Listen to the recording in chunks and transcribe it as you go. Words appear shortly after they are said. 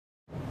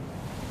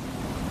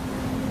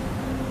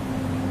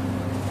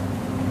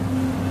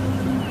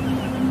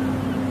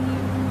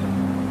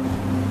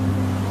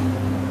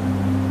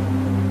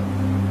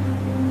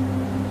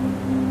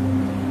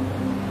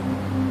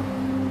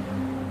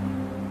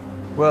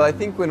Well, I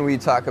think when we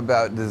talk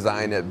about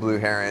design at Blue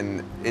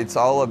Heron, it's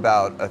all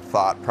about a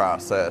thought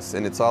process,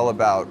 and it's all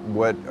about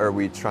what are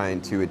we trying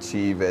to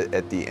achieve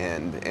at the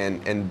end.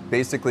 And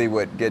basically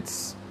what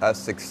gets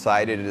us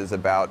excited is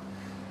about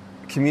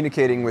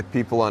communicating with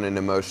people on an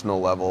emotional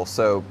level.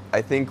 So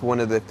I think one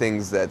of the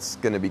things that's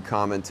going to be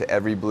common to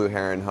every Blue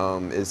Heron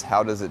home is,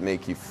 how does it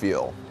make you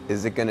feel?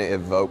 Is it going to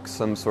evoke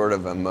some sort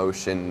of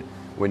emotion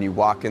when you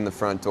walk in the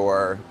front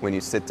door, when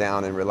you sit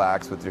down and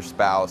relax with your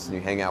spouse and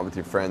you hang out with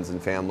your friends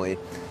and family?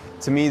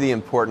 To me, the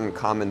important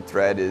common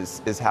thread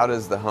is how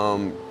does the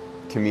home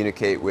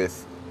communicate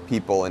with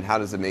people, and how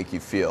does it make you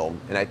feel?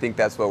 And I think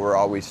that's what we're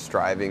always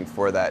striving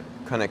for, that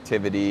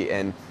connectivity.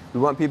 And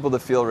we want people to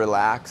feel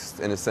relaxed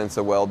and a sense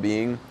of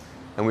well-being,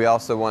 and we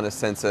also want a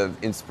sense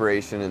of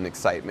inspiration and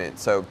excitement.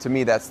 So to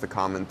me, that's the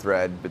common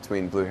thread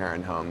between Blue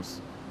Heron homes.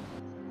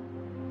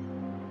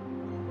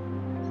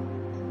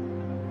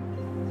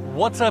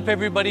 What's up,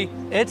 everybody?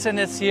 It's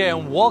Enes here,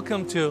 and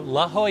welcome to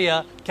La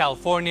Jolla,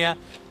 California.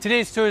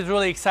 Today's tour is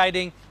really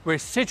exciting. We're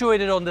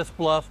situated on this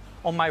bluff.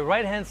 On my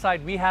right-hand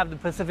side, we have the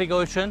Pacific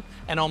Ocean,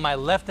 and on my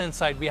left-hand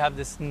side, we have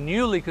this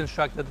newly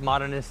constructed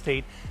modern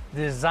estate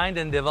designed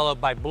and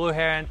developed by Blue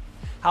Heron.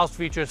 House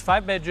features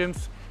 5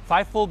 bedrooms,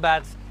 5 full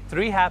baths,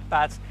 3 half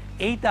baths,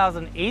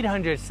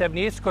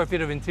 8,878 square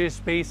feet of interior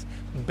space,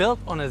 built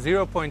on a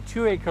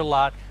 0.2 acre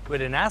lot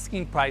with an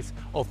asking price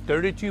of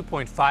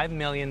 $32.5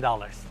 million.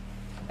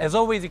 As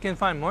always, you can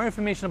find more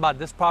information about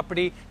this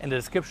property in the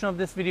description of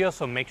this video,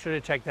 so make sure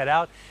to check that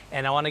out.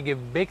 And I want to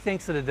give big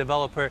thanks to the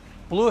developer,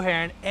 Blue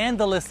Heron, and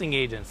the listing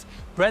agents,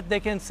 Brett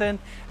Dickinson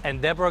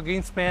and Deborah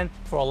Greenspan,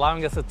 for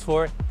allowing us to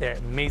tour their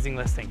amazing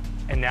listing.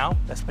 And now,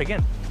 let's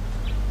begin.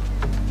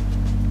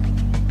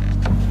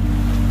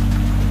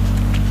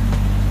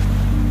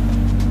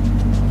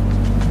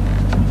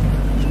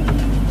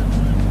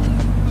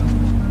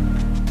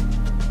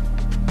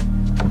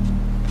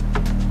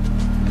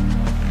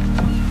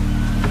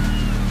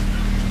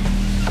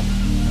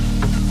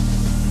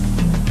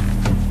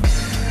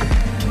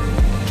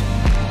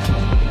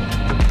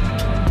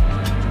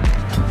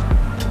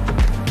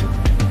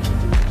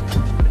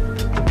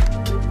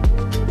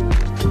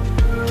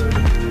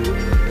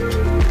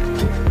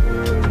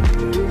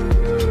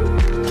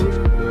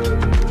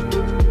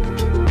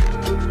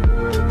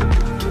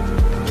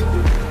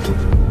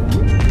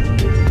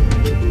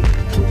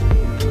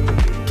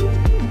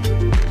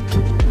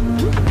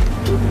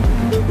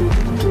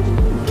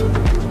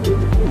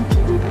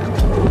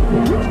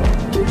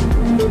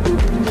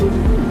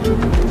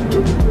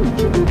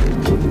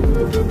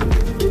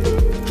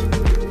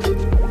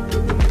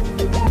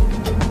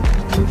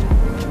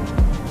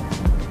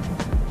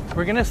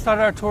 We're gonna start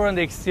our tour on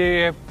the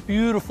exterior.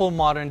 Beautiful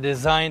modern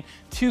design,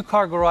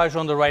 2-car garage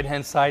on the right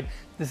hand side.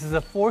 This is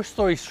a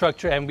 4-story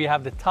structure, and we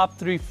have the top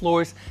 3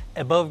 floors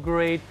above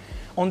grade.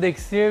 On the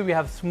exterior, we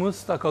have smooth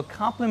stucco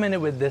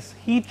complemented with this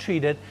heat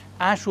treated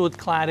ashwood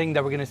cladding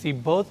that we're gonna see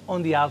both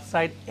on the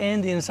outside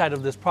and the inside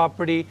of this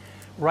property.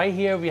 Right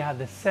here, we have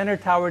the center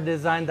tower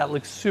design that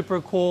looks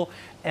super cool,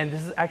 and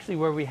this is actually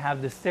where we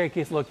have the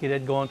staircase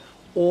located, going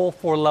all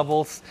 4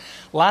 levels.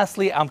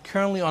 Lastly, I'm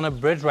currently on a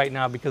bridge right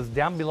now because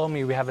down below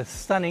me we have a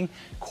stunning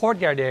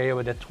courtyard area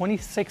with a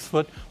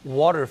 26-foot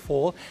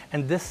waterfall,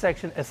 and this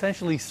section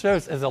essentially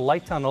serves as a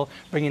light tunnel,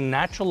 bringing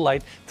natural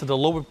light to the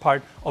lower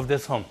part of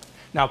this home.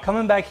 Now,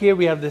 coming back here,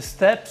 we have the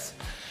steps,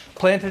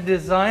 planter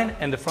design,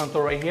 and the front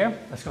door right here.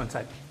 Let's go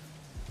inside.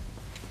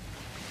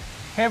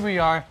 Here we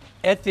are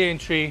at the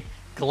entry,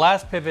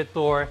 glass pivot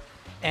door,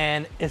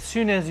 and as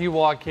soon as you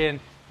walk in,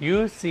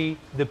 you see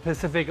the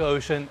Pacific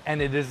Ocean,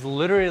 and it is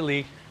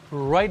literally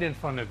right in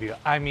front of you.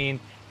 I mean,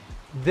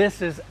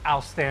 this is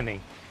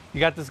outstanding. You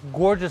got this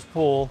gorgeous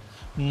pool,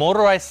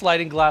 motorized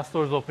sliding glass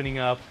doors opening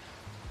up,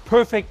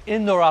 perfect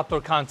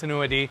indoor-outdoor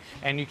continuity,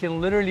 and you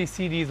can literally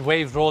see these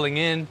waves rolling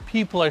in.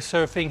 People are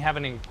surfing,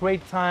 having a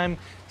great time.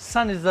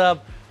 Sun is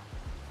up.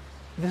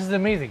 This is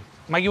amazing.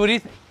 Mikey, what do you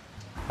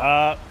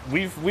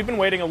think? We've been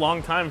waiting a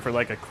long time for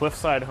like a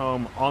cliffside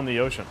home on the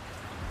ocean.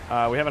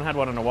 We haven't had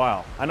one in a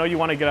while. I know you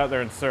want to get out there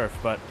and surf,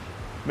 but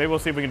maybe we'll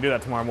see if we can do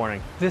that tomorrow morning.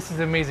 This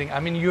is amazing. I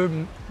mean, your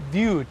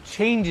view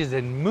changes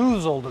and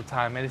moves all the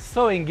time, and it's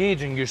so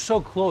engaging. You're so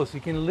close. You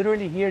can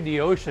literally hear the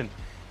ocean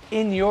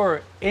in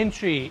your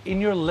entry, in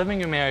your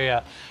living room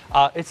area.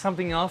 It's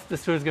something else.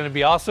 This tour is going to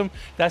be awesome.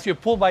 That's your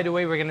pool, by the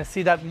way. We're going to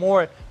see that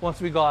more once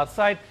we go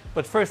outside.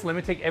 But first, let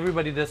me take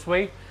everybody this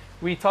way.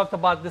 We talked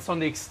about this on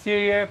the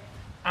exterior.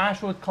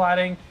 Ashwood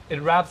cladding,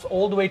 it wraps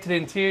all the way to the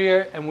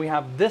interior, and we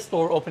have this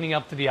door opening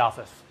up to the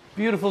office.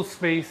 Beautiful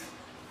space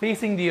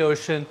facing the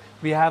ocean.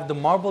 We have the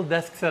marble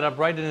desk set up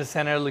right in the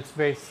center. It looks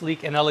very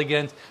sleek and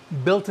elegant.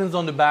 Built-ins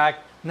on the back,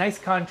 nice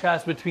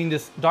contrast between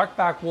this dark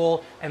back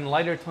wall and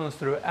lighter tones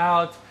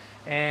throughout.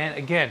 And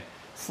again,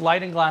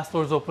 sliding glass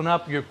doors open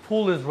up. Your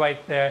pool is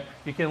right there.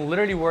 You can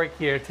literally work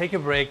here, take a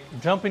break,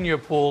 jump in your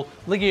pool,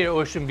 look at your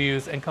ocean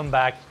views, and come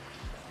back.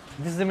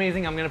 This is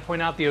amazing. I'm going to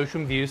point out the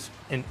ocean views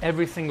in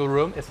every single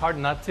room. It's hard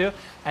not to.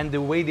 And the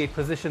way they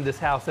position this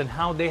house and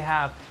how they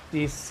have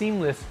these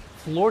seamless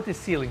floor to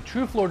ceiling,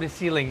 true floor to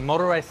ceiling,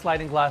 motorized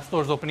sliding glass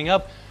doors opening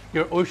up.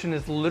 Your ocean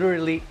is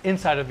literally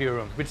inside of your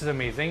room, which is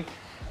amazing.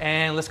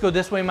 And let's go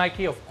this way,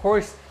 Mikey. Of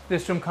course,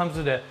 this room comes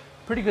with a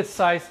pretty good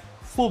size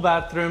full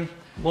bathroom,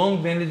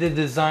 long vanity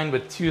design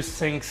with 2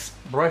 sinks,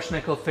 brushed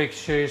nickel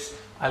fixtures.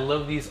 I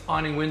love these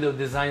awning window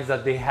designs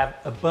that they have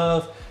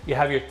above. You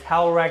have your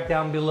towel rack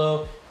down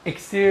below,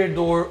 exterior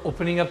door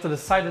opening up to the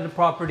side of the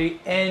property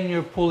and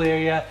your pool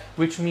area,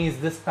 which means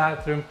this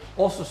bathroom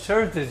also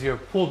serves as your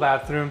pool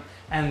bathroom.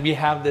 And we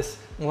have this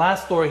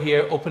glass door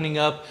here opening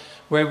up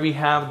where we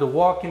have the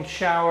walk-in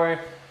shower,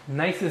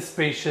 nice and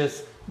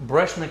spacious,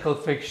 brushed nickel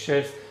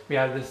fixtures. We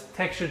have this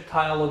textured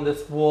tile on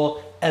this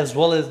wall as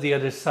well as the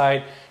other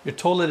side. Your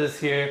toilet is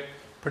here,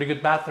 pretty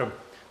good bathroom.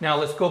 Now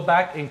let's go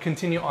back and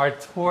continue our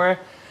tour.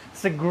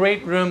 It's a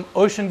great room,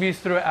 ocean views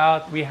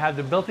throughout. We have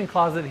the built-in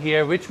closet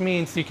here, which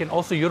means you can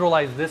also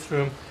utilize this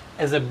room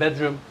as a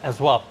bedroom as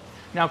well.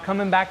 Now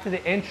coming back to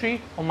the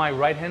entry, on my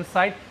right-hand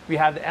side, we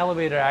have the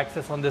elevator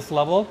access on this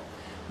level.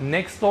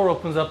 Next door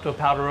opens up to a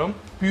powder room.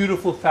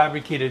 Beautiful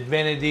fabricated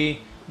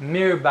vanity,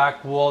 mirror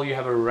back wall. You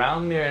have a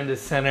round mirror in the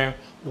center,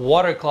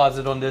 water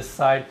closet on this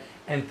side.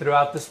 And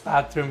throughout this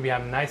bathroom, we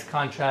have nice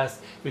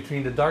contrast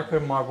between the darker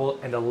marble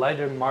and the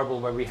lighter marble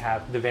where we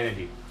have the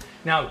vanity.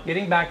 Now,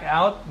 getting back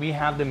out, we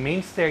have the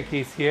main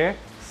staircase here.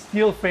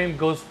 Steel frame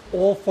goes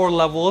all 4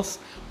 levels,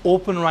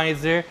 open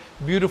riser,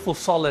 beautiful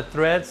solid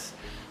threads.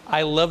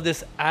 I love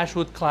this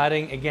ashwood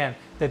cladding, again,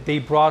 that they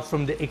brought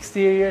from the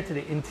exterior to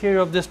the interior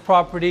of this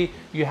property.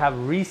 You have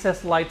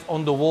recessed lights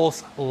on the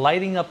walls,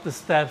 lighting up the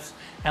steps.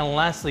 And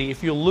lastly,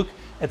 if you look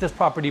at this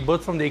property,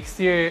 both from the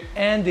exterior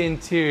and the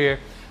interior,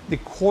 the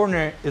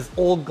corner is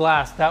all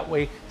glass. That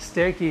way,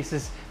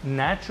 staircases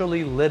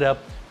naturally lit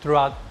up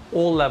throughout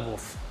all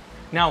levels.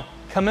 Now,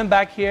 coming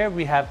back here,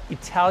 we have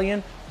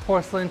Italian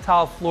porcelain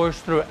tile floors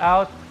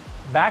throughout.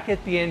 Back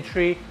at the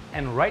entry,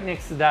 and right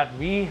next to that,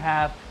 we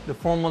have the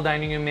formal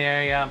dining room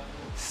area.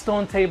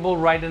 Stone table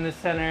right in the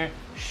center,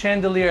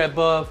 chandelier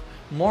above,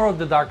 more of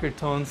the darker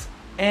tones,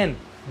 and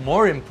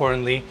more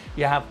importantly,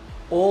 you have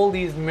all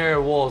these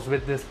mirror walls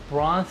with this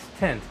bronze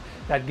tint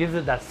that gives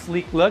it that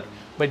sleek look,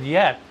 but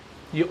yet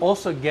you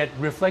also get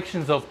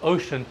reflections of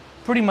ocean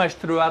pretty much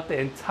throughout the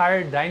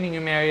entire dining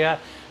room area,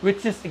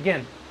 which just,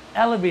 again,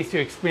 elevates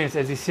your experience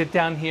as you sit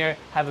down here,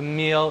 have a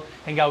meal,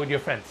 hang out with your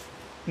friends.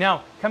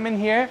 Now, come in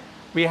here,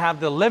 we have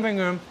the living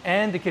room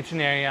and the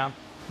kitchen area.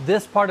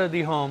 This part of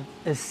the home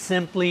is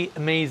simply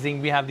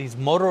amazing. We have these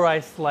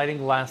motorized sliding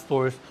glass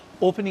doors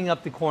opening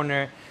up the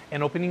corner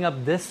and opening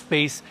up this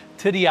space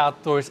to the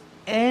outdoors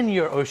and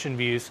your ocean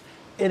views.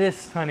 It is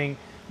stunning.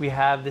 We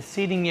have the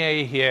seating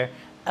area here,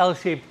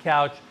 L-shaped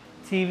couch,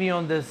 TV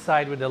on this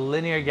side with a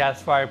linear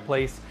gas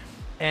fireplace,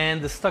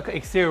 and the stucco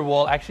exterior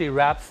wall actually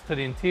wraps to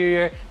the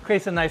interior,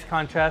 creates a nice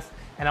contrast.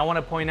 And I want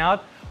to point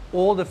out,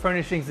 all the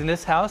furnishings in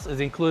this house is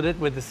included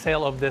with the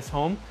sale of this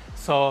home.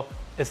 So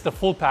it's the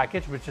full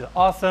package, which is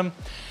awesome.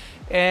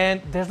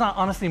 And there's not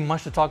honestly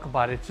much to talk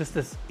about. It's just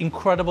this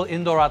incredible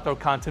indoor-outdoor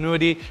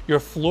continuity. Your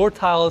floor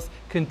tiles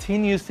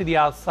continues to the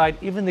outside.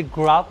 Even the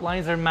grout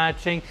lines are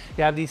matching.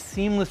 You have these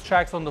seamless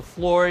tracks on the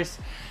floors.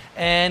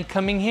 And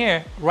coming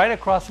here, right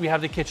across, we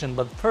have the kitchen.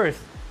 But first,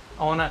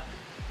 I want to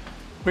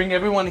bring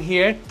everyone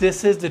here.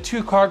 This is the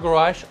 2-car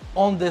garage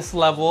on this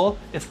level.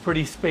 It's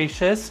pretty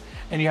spacious,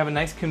 and you have a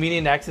nice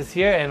convenient access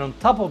here. And on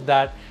top of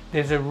that,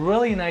 there's a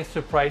really nice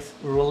surprise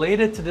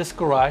related to this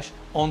garage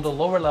on the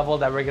lower level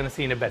that we're gonna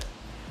see in a bit.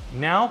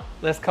 Now,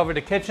 let's cover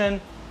the kitchen.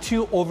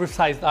 2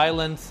 oversized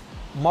islands,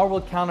 marble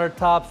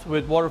countertops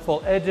with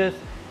waterfall edges.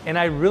 And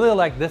I really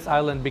like this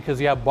island because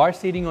you have bar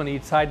seating on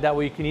each side. That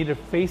way you can either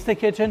face the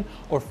kitchen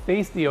or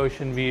face the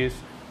ocean views.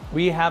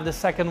 We have the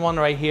second one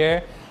right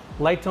here.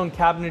 Light tone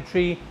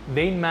cabinetry,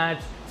 vein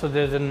match. So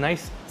there's a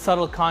nice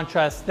subtle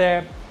contrast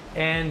there.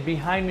 And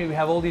behind me, we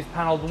have all these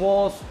paneled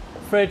walls,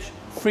 fridge,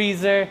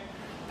 freezer,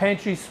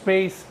 pantry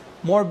space,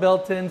 more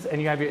built-ins, and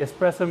you have your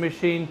espresso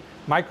machine,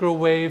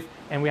 microwave,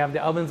 and we have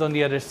the ovens on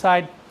the other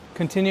side.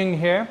 Continuing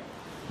here,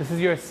 this is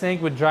your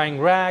sink with drying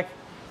rack,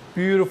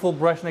 beautiful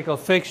brushed nickel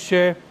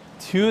fixture,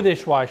 2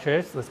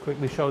 dishwashers. Let's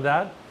quickly show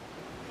that.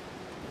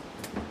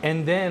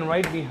 And then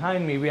right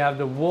behind me, we have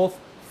the Wolf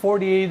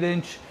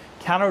 48-inch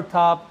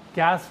countertop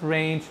gas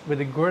range with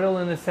a griddle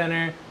in the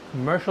center,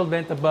 commercial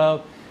vent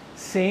above.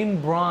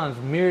 Same bronze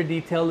mirror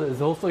detail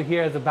is also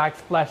here as a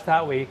backsplash.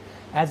 That way,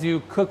 as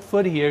you cook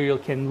food here, you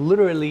can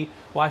literally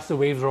watch the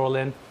waves roll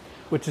in,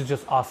 which is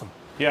just awesome.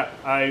 Yeah,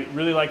 I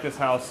really like this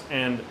house.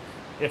 And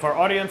if our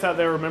audience out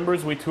there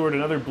remembers, we toured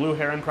another Blue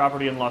Heron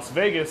property in Las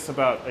Vegas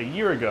about a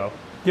year ago.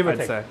 Give or I'd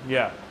take. say.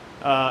 Yeah.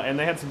 And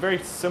they had some very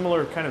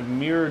similar kind of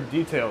mirrored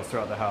details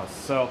throughout the house.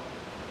 So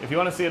if you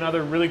want to see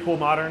another really cool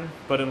modern,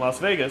 but in Las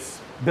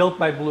Vegas. Built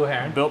by Blue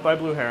Heron. Built by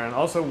Blue Heron.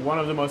 Also one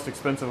of the most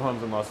expensive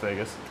homes in Las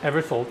Vegas.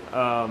 Ever sold.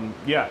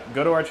 Yeah,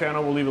 go to our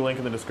channel. We'll leave a link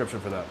in the description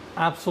for that.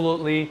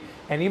 Absolutely.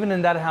 And even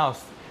in that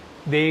house,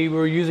 they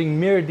were using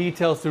mirror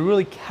details to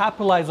really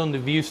capitalize on the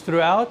views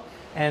throughout.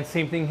 And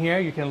same thing here,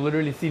 you can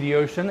literally see the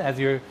ocean as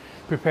you're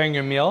preparing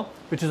your meal,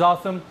 which is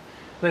awesome.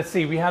 Let's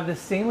see, we have the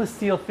stainless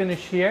steel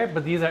finish here,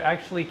 but these are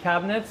actually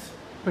cabinets.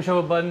 Push of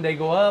a button, they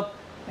go up,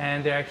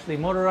 and they're actually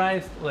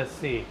motorized. Let's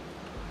see.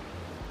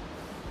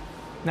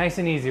 Nice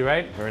and easy,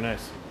 right? Very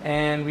nice.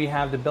 And we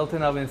have the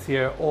built-in ovens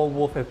here, all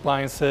Wolf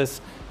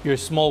appliances, your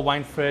small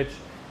wine fridge,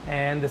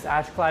 and this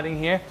ash cladding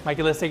here.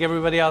 Mikey, let's take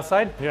everybody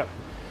outside. Yep.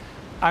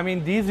 I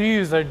mean, these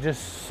views are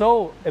just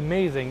so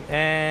amazing.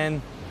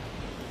 And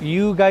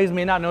you guys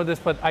may not know this,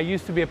 but I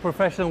used to be a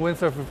professional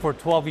windsurfer for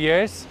 12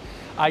 years.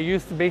 I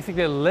used to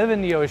basically live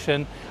in the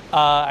ocean.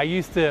 I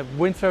used to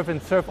windsurf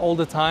and surf all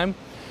the time.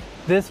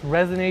 This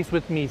resonates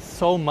with me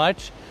so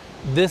much.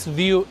 This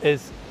view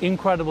is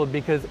incredible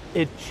because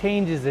it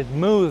changes, it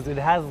moves, it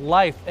has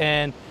life,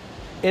 and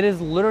it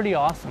is literally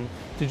awesome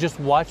to just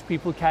watch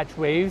people catch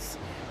waves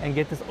and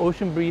get this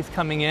ocean breeze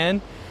coming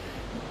in.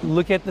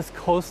 Look at this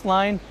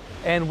coastline.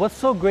 And what's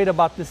so great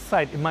about this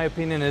site, in my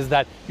opinion, is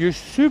that you're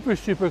super,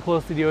 super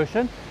close to the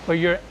ocean, but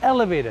you're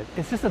elevated.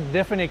 It's just a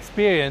different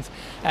experience.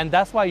 And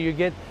that's why you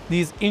get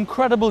these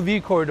incredible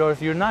view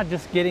corridors. You're not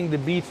just getting the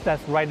beach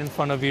that's right in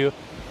front of you.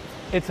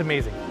 It's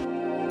amazing.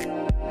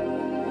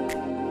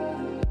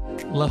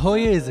 La Jolla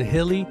is a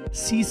hilly,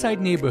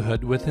 seaside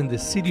neighborhood within the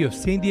city of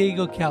San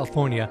Diego,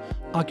 California,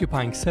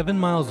 occupying 7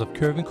 miles of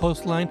curving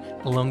coastline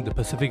along the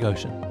Pacific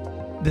Ocean.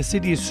 The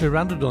city is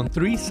surrounded on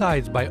 3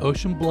 sides by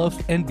ocean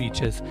bluffs and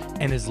beaches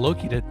and is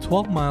located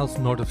 12 miles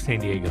north of San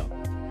Diego.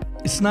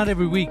 It's not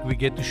every week we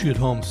get to shoot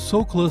homes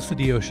so close to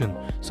the ocean,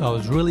 so I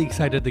was really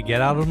excited to get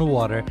out on the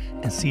water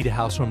and see the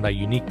house from that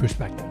unique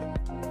perspective.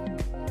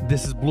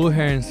 This is Blue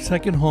Heron's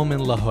second home in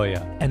La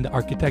Jolla, and the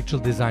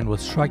architectural design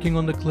was striking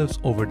on the cliffs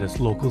over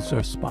this local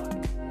surf spot.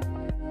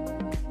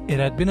 It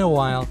had been a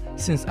while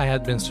since I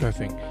had been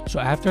surfing, so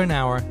after an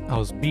hour, I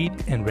was beat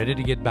and ready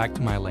to get back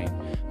to my lane.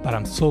 But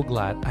I'm so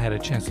glad I had a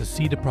chance to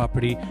see the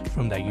property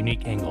from that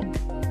unique angle.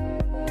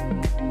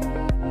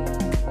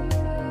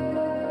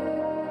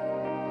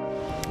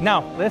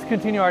 Now, let's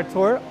continue our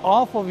tour.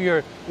 Off of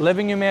your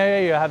living room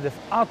area, you have this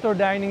outdoor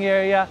dining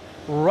area.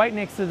 Right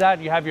next to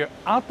that, you have your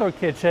outdoor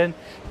kitchen,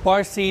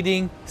 bar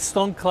seating,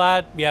 stone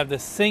clad. We have the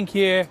sink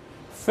here,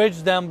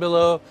 fridge down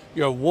below,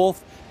 your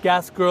Wolf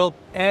gas grill,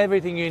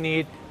 everything you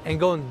need. And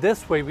going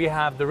this way, we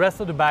have the rest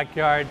of the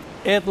backyard.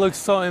 It looks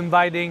so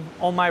inviting.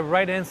 On my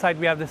right hand side,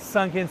 we have the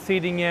sunken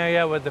seating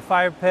area with the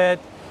fire pit,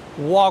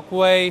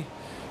 walkway,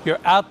 your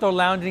outdoor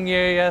lounging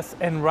areas,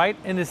 and right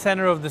in the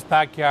center of this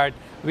backyard,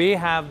 we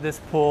have this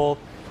pool.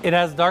 It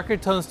has darker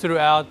tones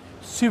throughout,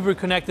 super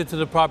connected to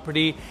the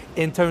property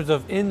in terms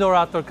of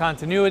indoor-outdoor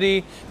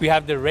continuity. We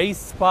have the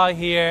raised spa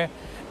here,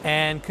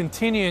 and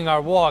continuing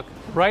our walk,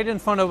 right in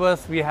front of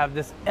us, we have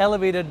this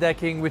elevated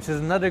decking, which is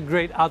another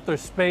great outdoor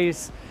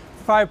space,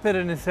 fire pit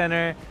in the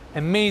center,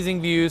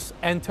 amazing views.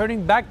 And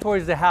turning back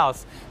towards the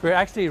house, we're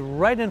actually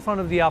right in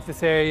front of the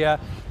office area.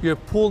 Your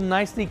pool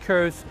nicely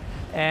curves,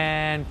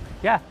 and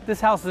yeah,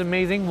 this house is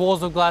amazing.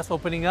 Walls of glass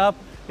opening up,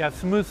 you have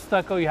smooth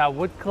stucco, you have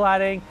wood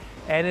cladding,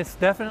 and it's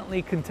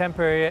definitely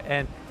contemporary,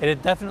 and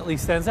it definitely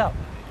stands out.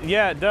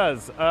 Yeah, it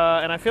does.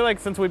 And I feel like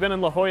since we've been in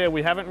La Jolla,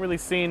 we haven't really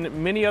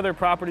seen many other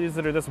properties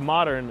that are this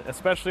modern,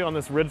 especially on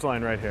this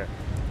ridgeline right here.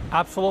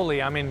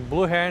 Absolutely. I mean,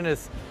 Blue Heron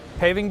is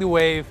paving the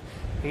wave.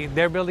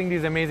 They're building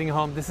these amazing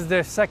homes. This is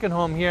their second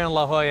home here in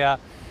La Jolla,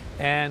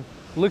 and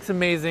looks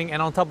amazing.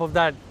 And on top of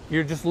that,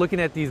 you're just looking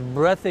at these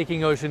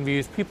breathtaking ocean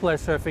views. People are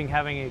surfing,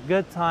 having a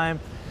good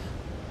time.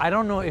 I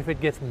don't know if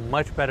it gets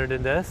much better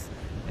than this.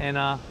 And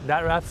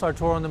that wraps our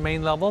tour on the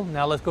main level.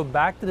 Now let's go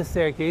back to the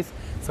staircase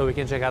so we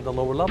can check out the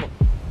lower level.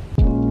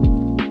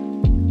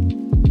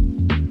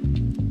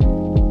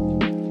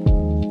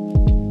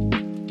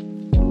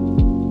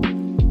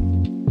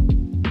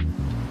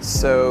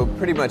 So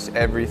pretty much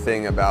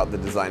everything about the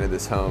design of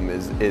this home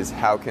is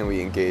how can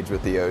we engage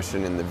with the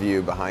ocean and the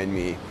view behind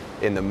me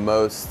in the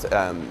most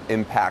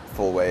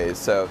impactful ways.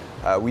 So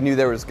we knew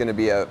there was going to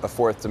be a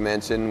fourth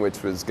dimension,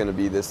 which was going to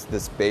be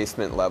this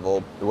basement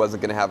level. It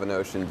wasn't going to have an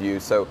ocean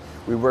view. So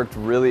we worked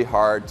really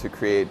hard to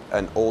create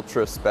an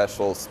ultra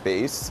special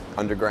space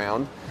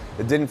underground.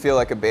 It didn't feel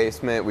like a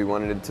basement. We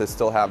wanted it to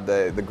still have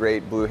the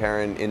great Blue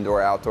Heron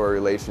indoor-outdoor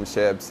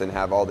relationships and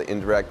have all the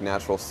indirect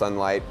natural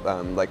sunlight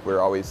like we're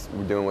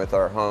doing with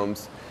our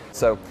homes.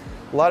 So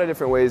a lot of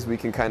different ways we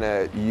can kind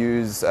of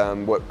use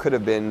what could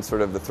have been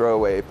sort of the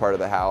throwaway part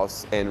of the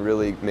house and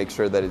really make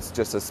sure that it's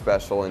just as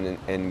special and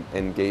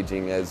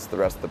engaging as the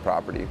rest of the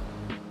property.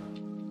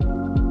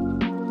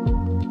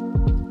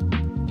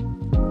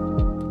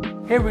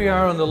 Here we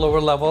are on the lower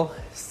level.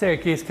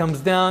 Staircase comes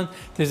down.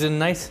 There's a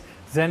nice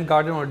Zen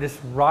garden, or this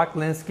rock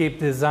landscape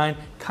design,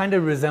 kind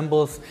of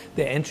resembles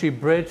the entry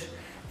bridge.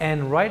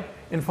 And right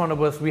in front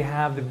of us, we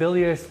have the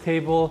billiards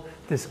table,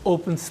 this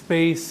open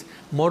space,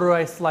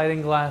 motorized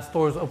sliding glass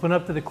doors open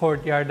up to the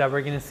courtyard that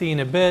we're going to see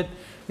in a bit.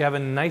 We have a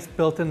nice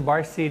built-in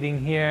bar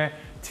seating here,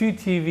 2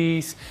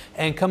 TVs,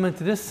 and coming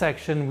to this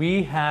section,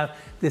 we have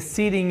the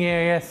seating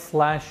area /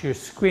 your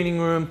screening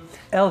room,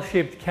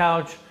 L-shaped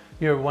couch,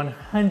 your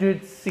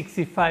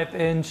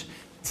 165-inch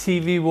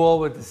TV wall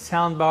with the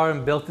sound bar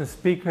and built-in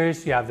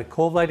speakers. You have the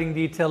cove lighting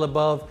detail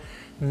above.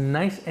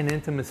 Nice and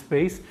intimate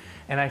space.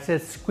 And I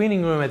said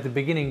screening room at the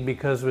beginning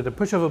because with the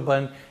push of a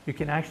button, you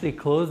can actually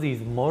close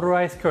these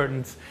motorized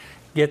curtains,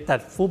 get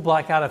that full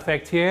blackout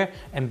effect here,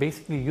 and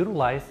basically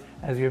utilize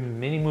as your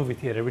mini movie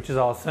theater, which is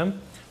awesome.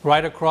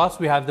 Right across,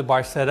 we have the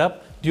bar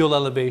setup, dual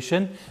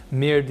elevation,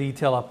 mirror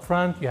detail up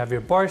front. You have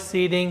your bar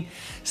seating,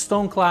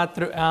 stone clad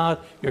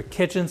throughout, your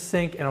kitchen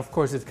sink, and of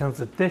course it comes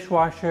with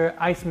dishwasher,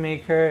 ice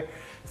maker,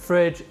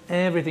 fridge,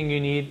 everything you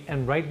need.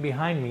 And right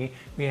behind me,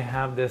 we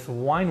have this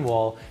wine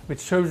wall, which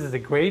serves as a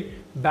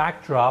great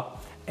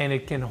backdrop, and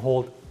it can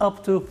hold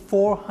up to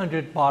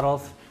 400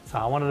 bottles. So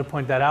I wanted to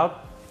point that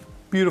out.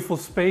 Beautiful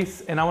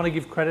space, and I want to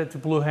give credit to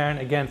Blue Heron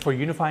again for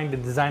unifying the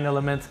design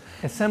elements,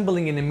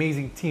 assembling an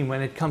amazing team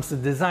when it comes to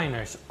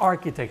designers,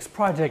 architects,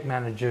 project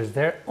managers,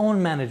 their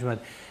own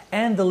management,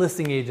 and the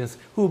listing agents,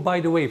 who,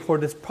 by the way, for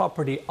this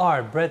property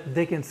are Brett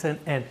Dickinson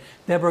and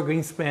Deborah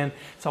Greenspan.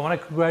 So I want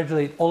to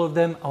congratulate all of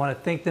them. I want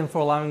to thank them for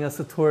allowing us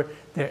to tour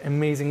their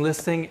amazing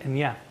listing, and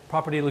yeah,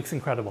 property looks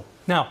incredible.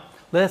 Now,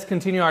 let's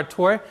continue our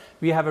tour.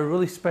 We have a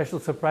really special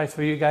surprise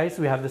for you guys.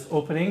 We have this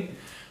opening.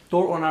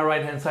 Door on our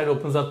right hand side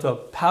opens up to a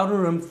powder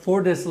room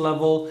for this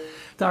level,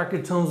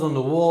 darker tones on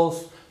the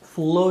walls,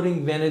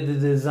 floating vanity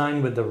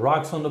design with the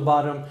rocks on the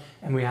bottom,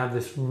 and we have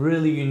this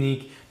really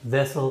unique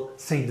vessel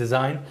sink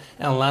design.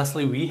 And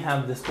lastly, we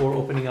have this door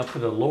opening up to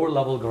the lower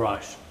level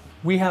garage.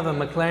 We have a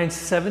McLaren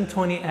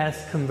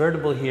 720S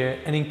convertible here,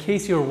 and in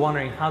case you're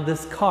wondering how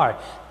this car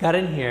got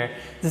in here,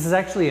 this is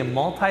actually a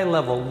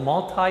multi-level,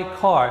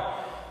 multi-car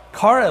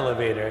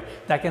elevator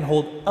that can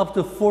hold up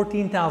to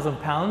 14,000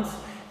 pounds.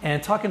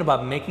 And talking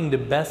about making the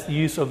best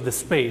use of the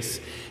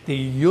space, they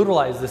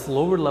utilize this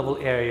lower level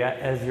area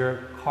as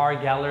your car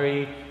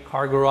gallery,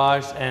 car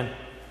garage, and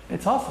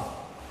it's awesome.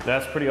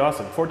 That's pretty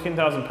awesome.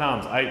 14,000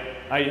 pounds.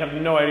 I have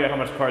no idea how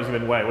much cars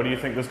even weigh. What do you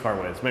think this car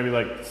weighs? Maybe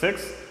like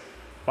 6?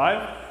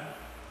 5?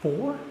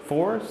 4?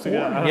 4? So,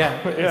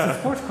 yeah, it's a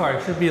sports car.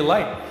 It should be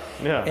light.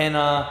 Yeah. And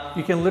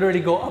you can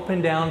literally go up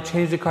and down,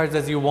 change the cars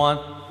as you want.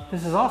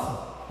 This is awesome.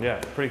 Yeah,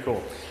 pretty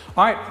cool.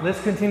 All right,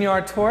 let's continue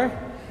our tour.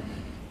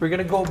 We're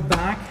gonna go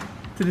back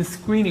to the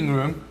screening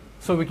room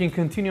so we can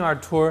continue our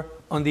tour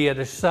on the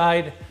other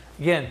side.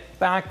 Again,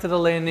 back to the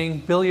landing,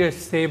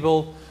 billiards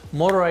table,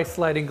 motorized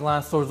sliding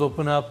glass doors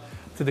open up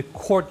to the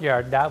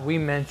courtyard that we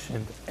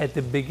mentioned at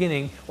the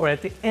beginning or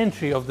at the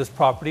entry of this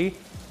property.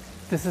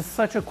 This is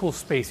such a cool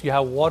space. You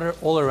have water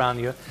all around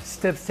you,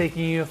 steps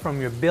taking you from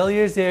your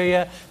billiards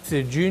area to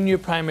the junior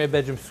primary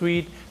bedroom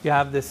suite. You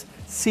have this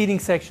seating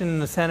section in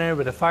the center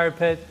with a fire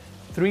pit,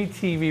 3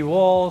 TV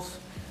walls,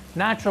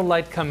 natural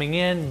light coming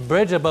in,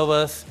 bridge above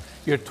us,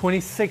 your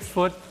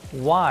 26-foot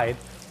wide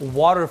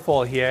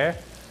waterfall here.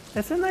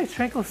 It's a nice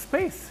tranquil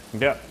space.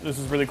 Yeah, this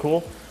is really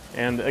cool.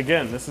 And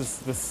again,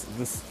 this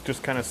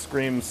just kind of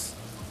screams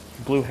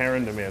Blue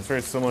Heron to me. It's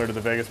very similar to the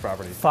Vegas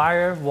property.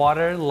 Fire,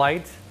 water,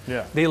 light.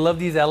 Yeah. They love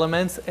these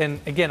elements. And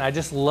again, I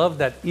just love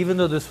that even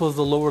though this was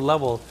the lower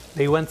level,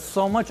 they went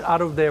so much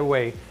out of their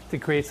way to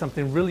create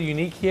something really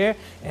unique here.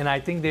 And I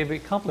think they've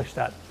accomplished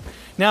that.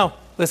 Now,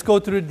 let's go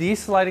through these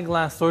sliding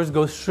glass doors,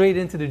 go straight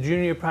into the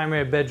junior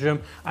primary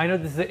bedroom. I know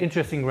this is an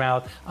interesting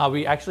route.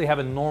 We actually have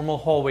a normal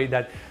hallway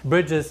that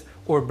bridges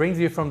or brings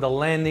you from the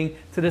landing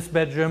to this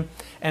bedroom.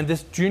 And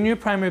this junior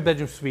primary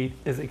bedroom suite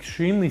is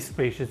extremely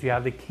spacious. You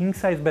have the king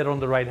size bed on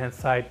the right hand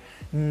side,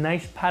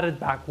 nice padded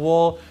back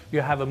wall.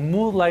 You have a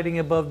mood lighting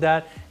above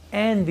that,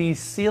 and these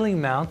ceiling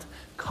mount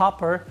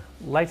copper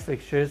light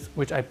fixtures,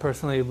 which I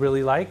personally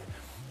really like.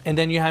 And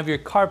then you have your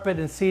carpet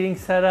and seating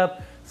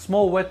setup,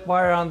 small wet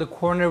wire on the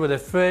corner with a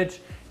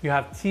fridge. You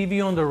have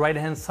TV on the right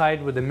hand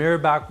side with a mirror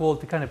back wall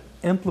to kind of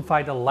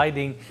amplify the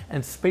lighting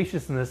and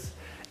spaciousness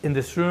in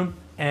this room.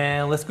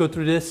 And let's go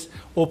through this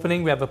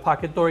opening. We have a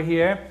pocket door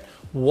here,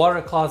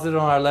 water closet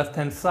on our left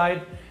hand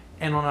side,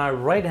 and on our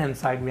right hand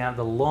side we have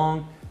the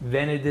long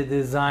vanity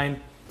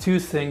design, 2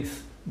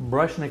 sinks,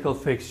 brushed nickel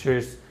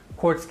fixtures,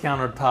 quartz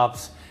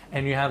countertops,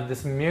 and you have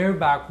this mirror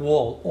back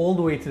wall all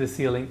the way to the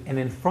ceiling, and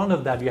in front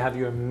of that you have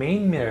your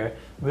main mirror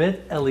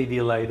with LED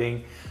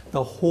lighting.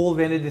 The whole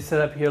vanity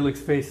setup here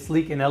looks very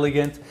sleek and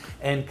elegant.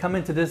 And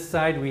coming to this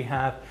side, we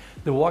have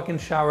the walk-in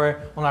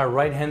shower on our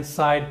right hand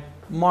side,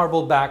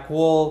 marble back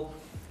wall.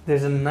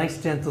 There's a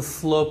nice gentle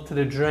slope to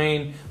the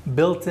drain,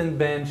 built-in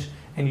bench,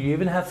 and you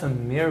even have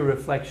some mirror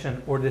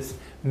reflection or this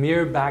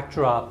mirror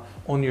backdrop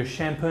on your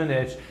shampoo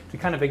edge to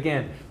kind of,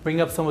 again, bring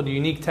up some of the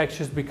unique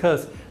textures,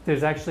 because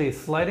there's actually a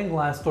sliding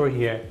glass door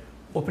here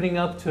opening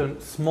up to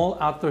a small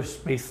outdoor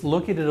space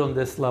located on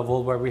this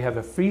level where we have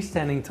a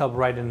freestanding tub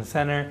right in the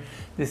center,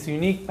 this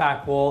unique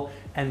back wall,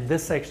 and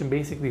this section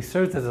basically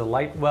serves as a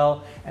light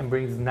well and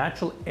brings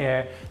natural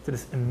air to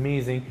this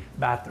amazing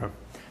bathroom.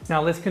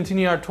 Now let's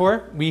continue our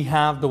tour. We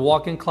have the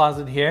walk-in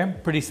closet here,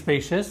 pretty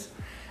spacious.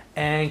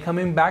 And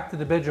coming back to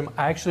the bedroom,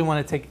 I actually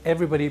want to take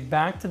everybody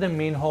back to the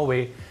main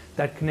hallway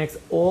that connects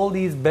all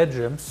these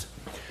bedrooms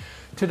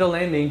to the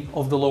landing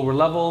of the lower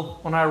level.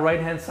 On our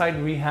right hand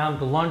side, we have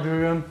the laundry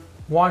room,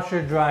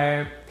 washer,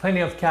 dryer, plenty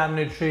of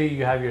cabinetry.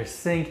 You have your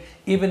sink,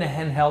 even a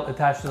handheld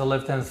attached to the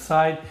left hand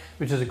side,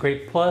 which is a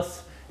great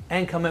plus.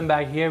 And coming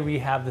back here, we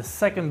have the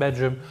second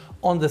bedroom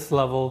on this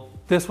level,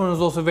 This one is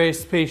also very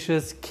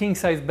spacious, king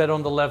size bed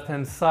on the left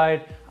hand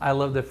side. I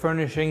love the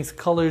furnishings,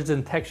 colors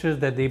and textures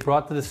that they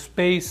brought to the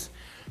space.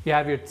 You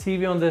have your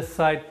TV on this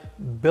side,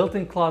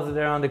 built-in closet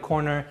there on the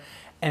corner,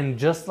 and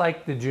just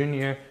like the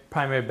junior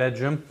primary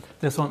bedroom,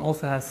 this one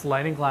also has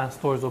sliding glass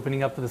doors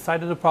opening up to the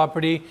side of the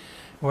property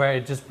where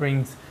it just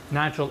brings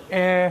natural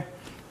air,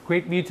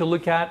 great view to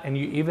look at, and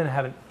you even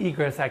have an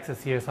egress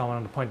access here, so I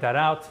wanted to point that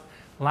out.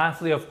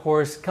 Lastly, of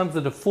course, comes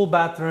with a full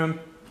bathroom,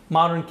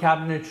 modern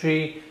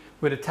cabinetry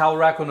with a towel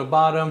rack on the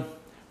bottom.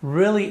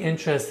 Really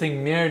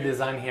interesting mirror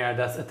design here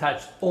that's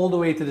attached all the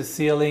way to the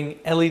ceiling,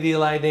 LED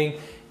lighting,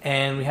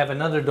 and we have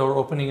another door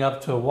opening up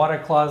to a water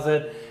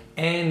closet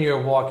and your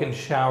walk-in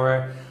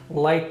shower.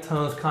 Light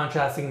tones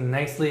contrasting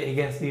nicely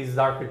against these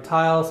darker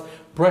tiles,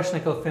 brushed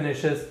nickel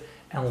finishes,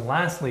 and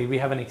lastly, we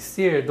have an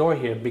exterior door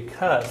here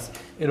because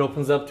it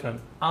opens up to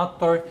an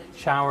outdoor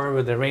shower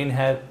with a rain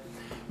head,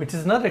 which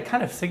is another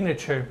kind of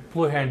signature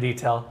Blue Heron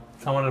detail.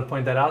 So I wanted to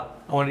point that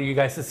out. I wanted you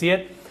guys to see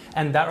it.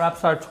 And that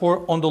wraps our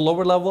tour on the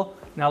lower level.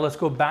 Now let's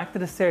go back to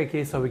the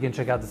staircase so we can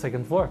check out the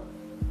second floor.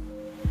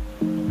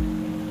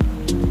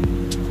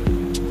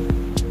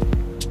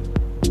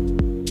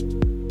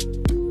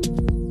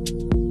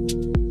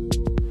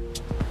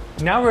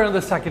 Now we're on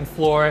the second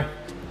floor,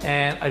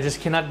 and I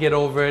just cannot get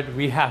over it.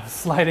 We have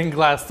sliding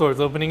glass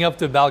doors opening up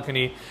to a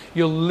balcony.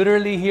 You'll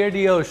literally hear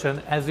the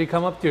ocean as we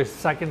come up to your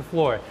second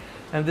floor.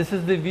 And this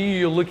is the view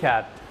you look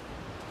at.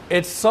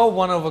 It's so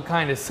one of a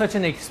kind. It's such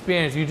an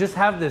experience. You just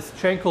have this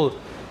tranquil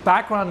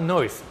background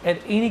noise at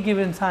any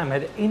given time,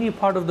 at any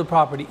part of the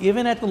property,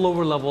 even at the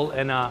lower level,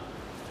 and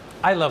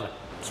I love it.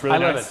 It's really I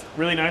nice. love it.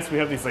 Really nice. We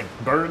have these like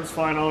birds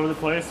flying all over the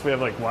place. We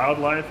have like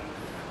wildlife.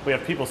 We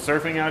have people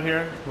surfing out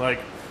here.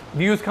 Like,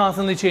 views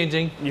constantly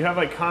changing. you have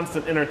like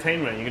constant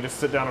entertainment. You can just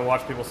sit down and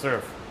watch people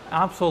surf.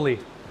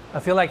 Absolutely. I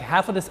feel like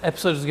half of this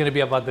episode is going to be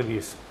about the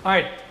views. All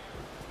right.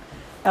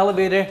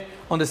 Elevator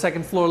on the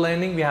second floor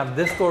landing. We have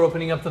this door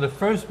opening up to the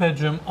first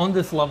bedroom on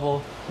this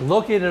level,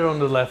 located on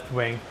the left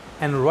wing.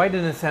 And right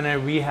in the center,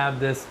 we have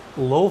this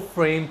low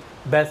frame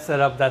bed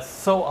setup that's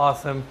so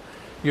awesome.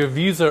 Your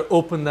views are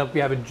opened up. We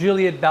have a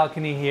Juliet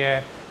balcony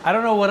here. I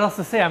don't know what else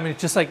to say. I mean,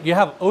 it's just like you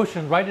have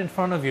ocean right in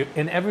front of you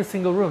in every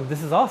single room.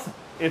 This is awesome.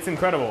 It's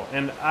incredible,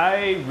 and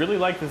I really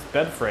like this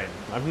bed frame.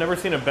 I've never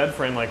seen a bed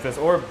frame like this,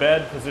 or a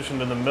bed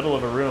positioned in the middle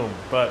of a room,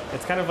 but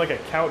it's kind of like a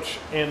couch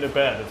and a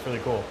bed. It's really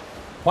cool.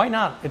 Why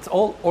not? It's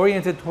all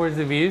oriented towards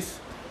the views.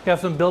 You have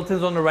some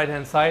built-ins on the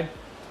right-hand side,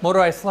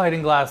 motorized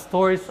sliding glass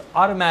doors,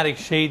 automatic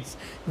shades.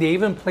 They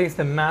even placed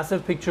a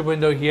massive picture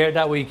window here.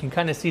 That way you can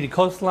kind of see the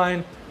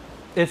coastline.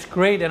 It's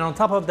great, and on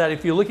top of that,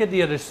 if you look at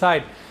the other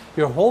side,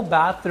 your whole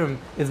bathroom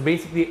is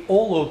basically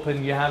all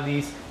open. You have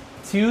these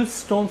two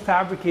stone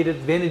fabricated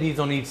vanities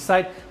on each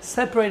side,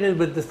 separated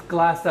with this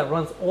glass that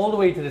runs all the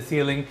way to the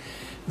ceiling.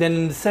 Then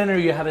in the center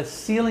you have a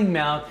ceiling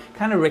mount,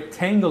 kind of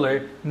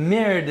rectangular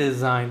mirror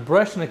design,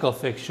 brushed nickel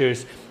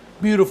fixtures,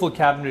 beautiful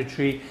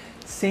cabinetry,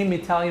 same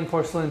Italian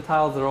porcelain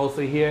tiles are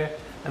also here.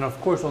 And of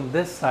course on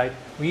this side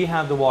we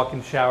have the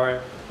walk-in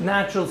shower,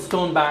 natural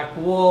stone back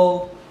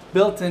wall,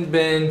 built-in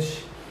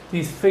bench.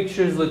 These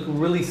fixtures look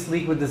really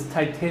sleek with this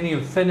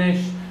titanium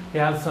finish. You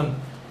have some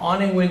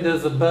awning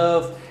windows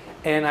above.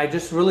 And I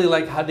just really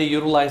like how they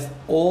utilized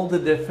all the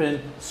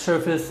different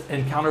surface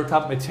and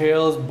countertop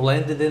materials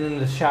blended in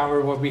the shower,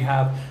 where we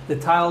have the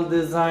tile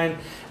design,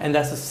 and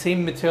that's the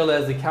same material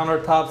as the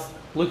countertops.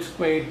 Looks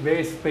great,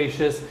 very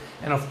spacious.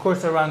 And of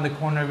course around the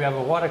corner we have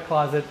a water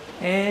closet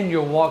and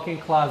your walk-in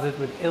closet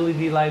with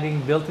LED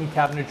lighting, built-in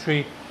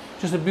cabinetry.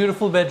 Just a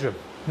beautiful bedroom.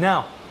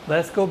 Now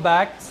let's go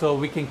back so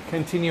we can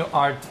continue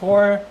our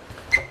tour.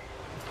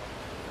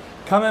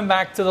 Coming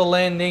back to the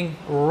landing,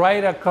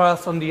 right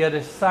across on the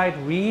other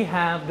side, we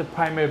have the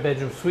primary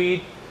bedroom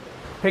suite.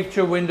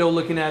 Picture window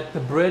looking at the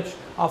bridge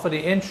off of the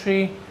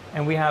entry,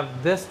 and we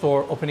have this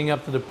door opening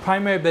up to the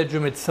primary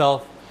bedroom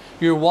itself.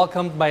 You're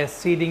welcomed by a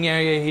seating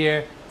area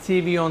here,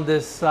 TV on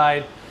this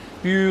side,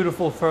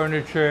 beautiful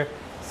furniture,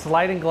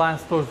 sliding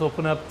glass doors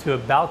open up to a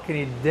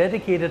balcony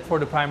dedicated for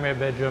the primary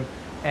bedroom,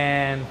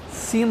 and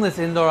seamless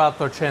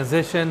indoor-outdoor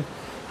transition.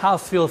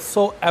 House feels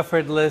so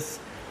effortless,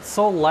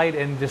 so light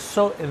and just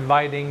so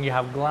inviting. You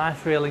have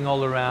glass railing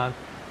all around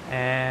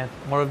and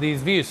more of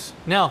these views.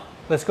 Now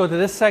let's go to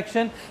this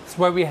section. This is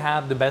where we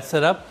have the bed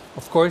setup.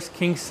 Of course,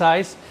 king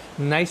size,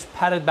 nice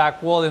padded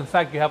back wall. In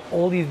fact, you have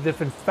all these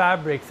different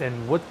fabrics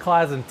and wood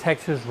clads and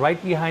textures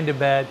right behind the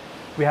bed.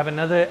 We have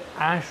another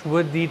ash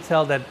wood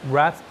detail that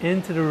wraps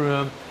into the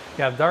room.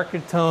 You have darker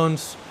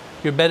tones.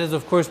 Your bed is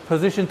of course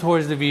positioned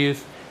towards the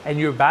views, and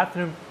your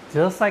bathroom,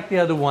 just like the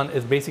other one,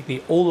 is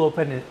basically all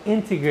open and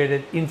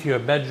integrated into your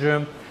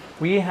bedroom.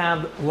 We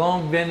have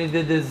long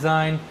vanity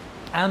design,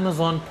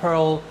 Amazon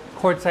Pearl,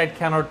 quartzite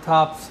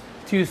countertops,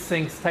 two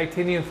sinks,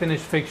 titanium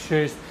finished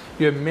fixtures,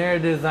 your mirror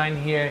design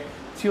here,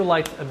 two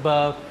lights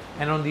above,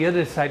 and on the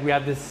other side we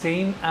have the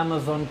same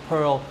Amazon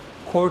Pearl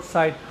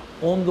quartzite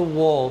on the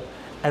wall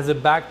as a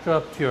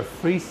backdrop to your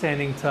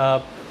freestanding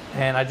tub.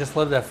 And I just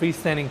love that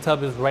freestanding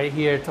tub is right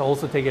here to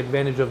also take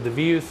advantage of the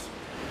views.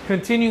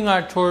 Continuing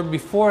our tour,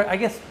 before, I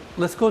guess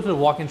let's go to the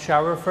walk-in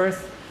shower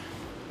first.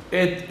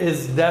 It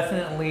is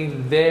definitely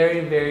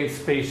very, very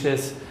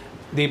spacious.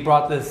 They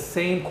brought the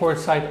same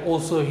courtside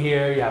also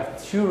here. You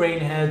have 2 rain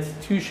heads,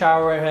 2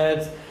 shower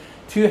heads,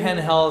 2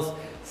 handhelds,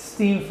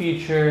 steam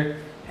feature,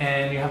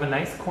 and you have a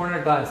nice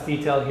corner glass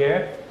detail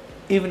here.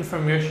 Even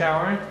from your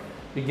shower,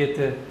 you get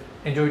to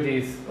enjoy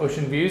these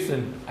ocean views.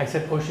 And I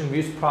said ocean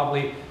views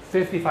probably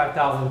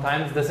 55,000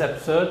 times this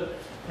episode,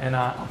 and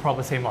I'll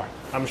probably say more.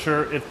 I'm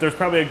sure there's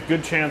probably a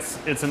good chance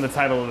it's in the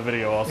title of the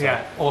video also.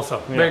 Yeah, also,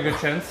 very good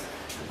chance.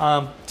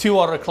 2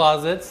 water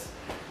closets,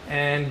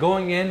 and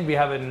going in, we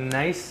have a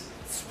nice,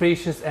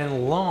 spacious,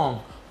 and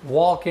long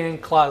walk-in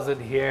closet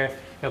here.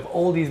 You have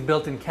all these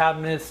built-in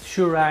cabinets,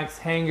 shoe racks,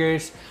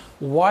 hangers,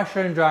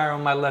 washer and dryer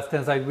on my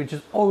left-hand side, which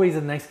is always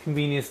a nice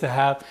convenience to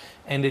have,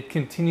 and it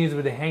continues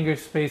with the hanger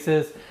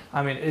spaces.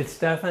 I mean, it's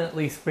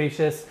definitely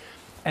spacious,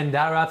 and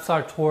that wraps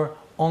our tour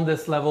on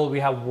this level.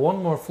 We have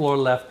one more floor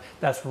left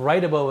that's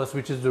right above us,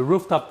 which is the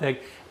rooftop deck,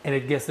 and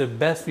it gets the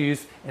best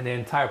views in the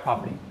entire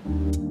property.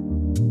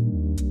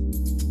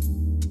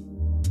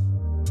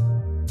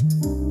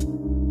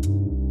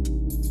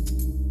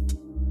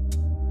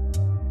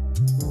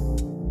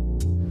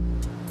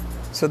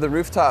 So the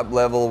rooftop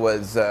level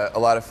was a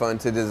lot of fun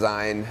to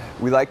design.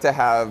 We like to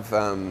have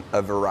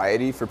a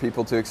variety for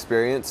people to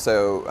experience.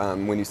 So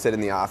when you sit in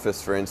the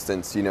office, for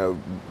instance, you know,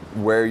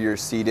 where you're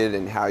seated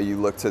and how you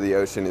look to the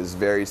ocean is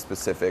very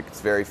specific. It's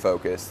very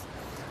focused.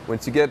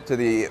 Once you get to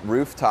the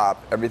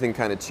rooftop, everything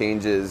kind of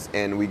changes,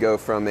 and we go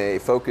from a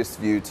focused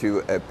view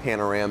to a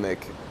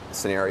panoramic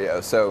scenario.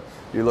 So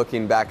you're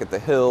looking back at the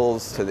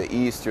hills to the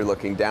east, you're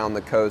looking down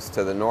the coast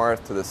to the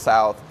north, to the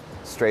south,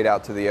 straight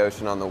out to the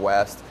ocean on the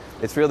west.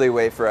 It's really a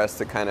way for us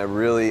to kind of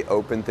really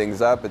open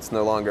things up. It's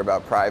no longer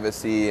about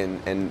privacy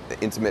and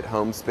intimate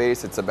home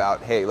space. It's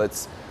about, hey,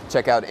 let's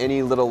check out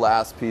any little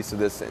last piece of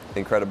this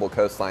incredible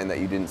coastline that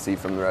you didn't see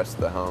from the rest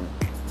of the home.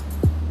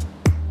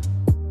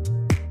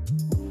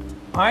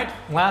 All right,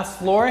 last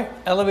floor,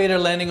 elevator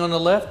landing on the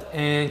left,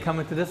 and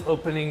coming to this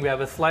opening, we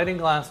have a sliding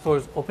glass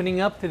doors opening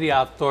up to the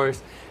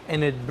outdoors,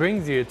 and it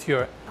brings you to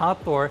your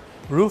outdoor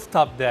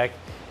rooftop deck.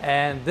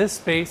 And this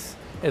space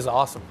is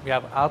awesome. We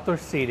have outdoor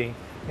seating.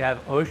 You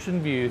have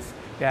ocean views,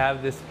 you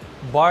have this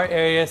bar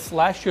area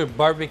 / your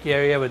barbecue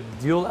area with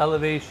dual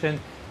elevation,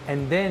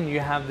 and then you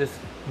have this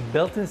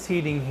built-in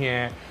seating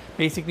here,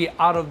 basically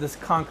out of this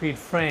concrete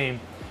frame,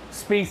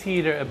 space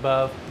heater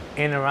above,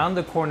 and around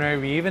the corner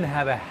we even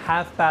have a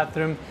half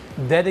bathroom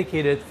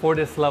dedicated for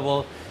this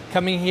level.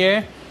 Coming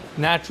here,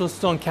 natural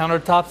stone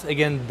countertops,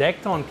 again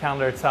decked on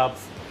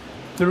countertops,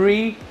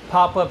 3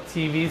 pop-up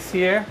TVs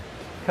here,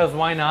 because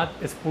why not?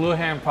 It's Blue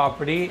Heron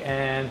property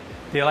and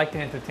they like to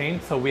entertain,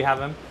 so we have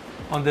them.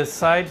 On this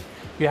side,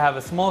 you have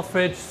a small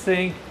fridge,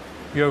 sink,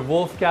 your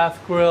Wolf gas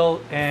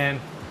grill, and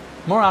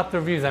more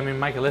outdoor views. I mean,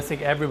 Michael, let's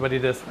take everybody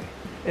this way.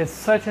 It's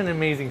such an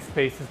amazing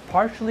space. It's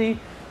partially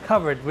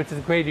covered, which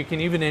is great. You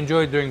can even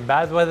enjoy it during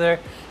bad weather.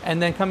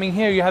 And then coming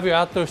here, you have your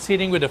outdoor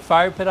seating with a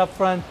fire pit up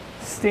front,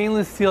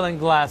 stainless steel and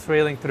glass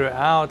railing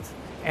throughout.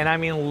 And I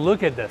mean,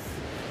 look at this.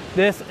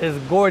 This is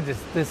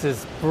gorgeous. This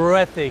is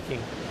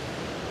breathtaking.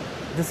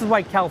 This is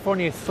why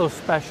California is so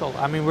special.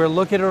 I mean, we're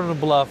located on a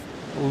bluff,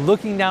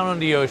 looking down on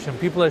the ocean.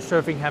 People are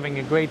surfing, having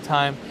a great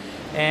time,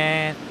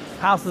 and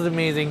house is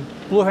amazing.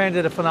 Blue Heron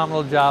did a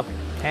phenomenal job,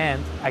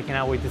 and I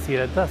cannot wait to see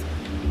it at dusk.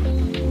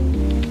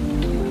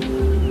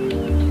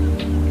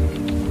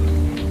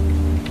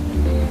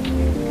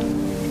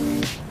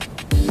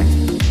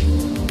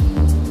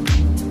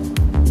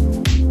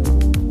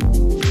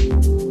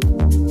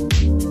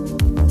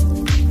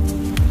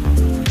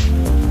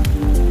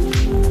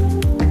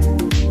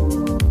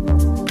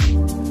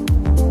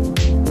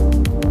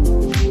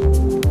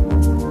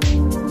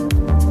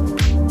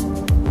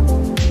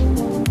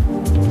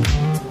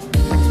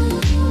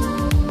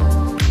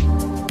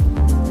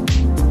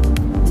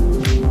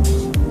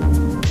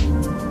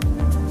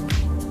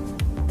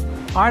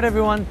 All right,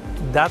 everyone,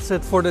 that's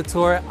it for the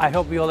tour. I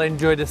hope you all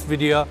enjoyed this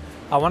video.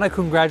 I want to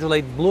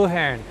congratulate Blue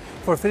Heron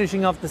for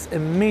finishing off this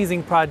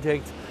amazing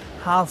project.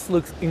 House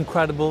looks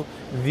incredible,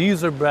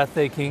 views are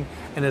breathtaking,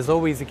 and as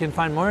always, you can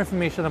find more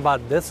information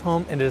about this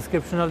home in the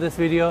description of this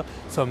video,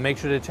 so make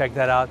sure to check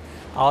that out.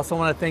 I also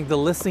want to thank the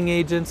listing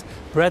agents,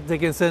 Brett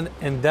Dickinson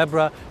and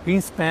Deborah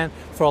Greenspan,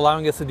 for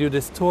allowing us to do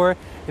this tour.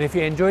 And if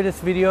you enjoyed this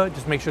video,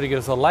 just make sure to give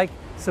us a like,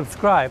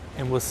 subscribe,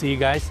 and we'll see you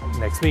guys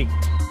next week.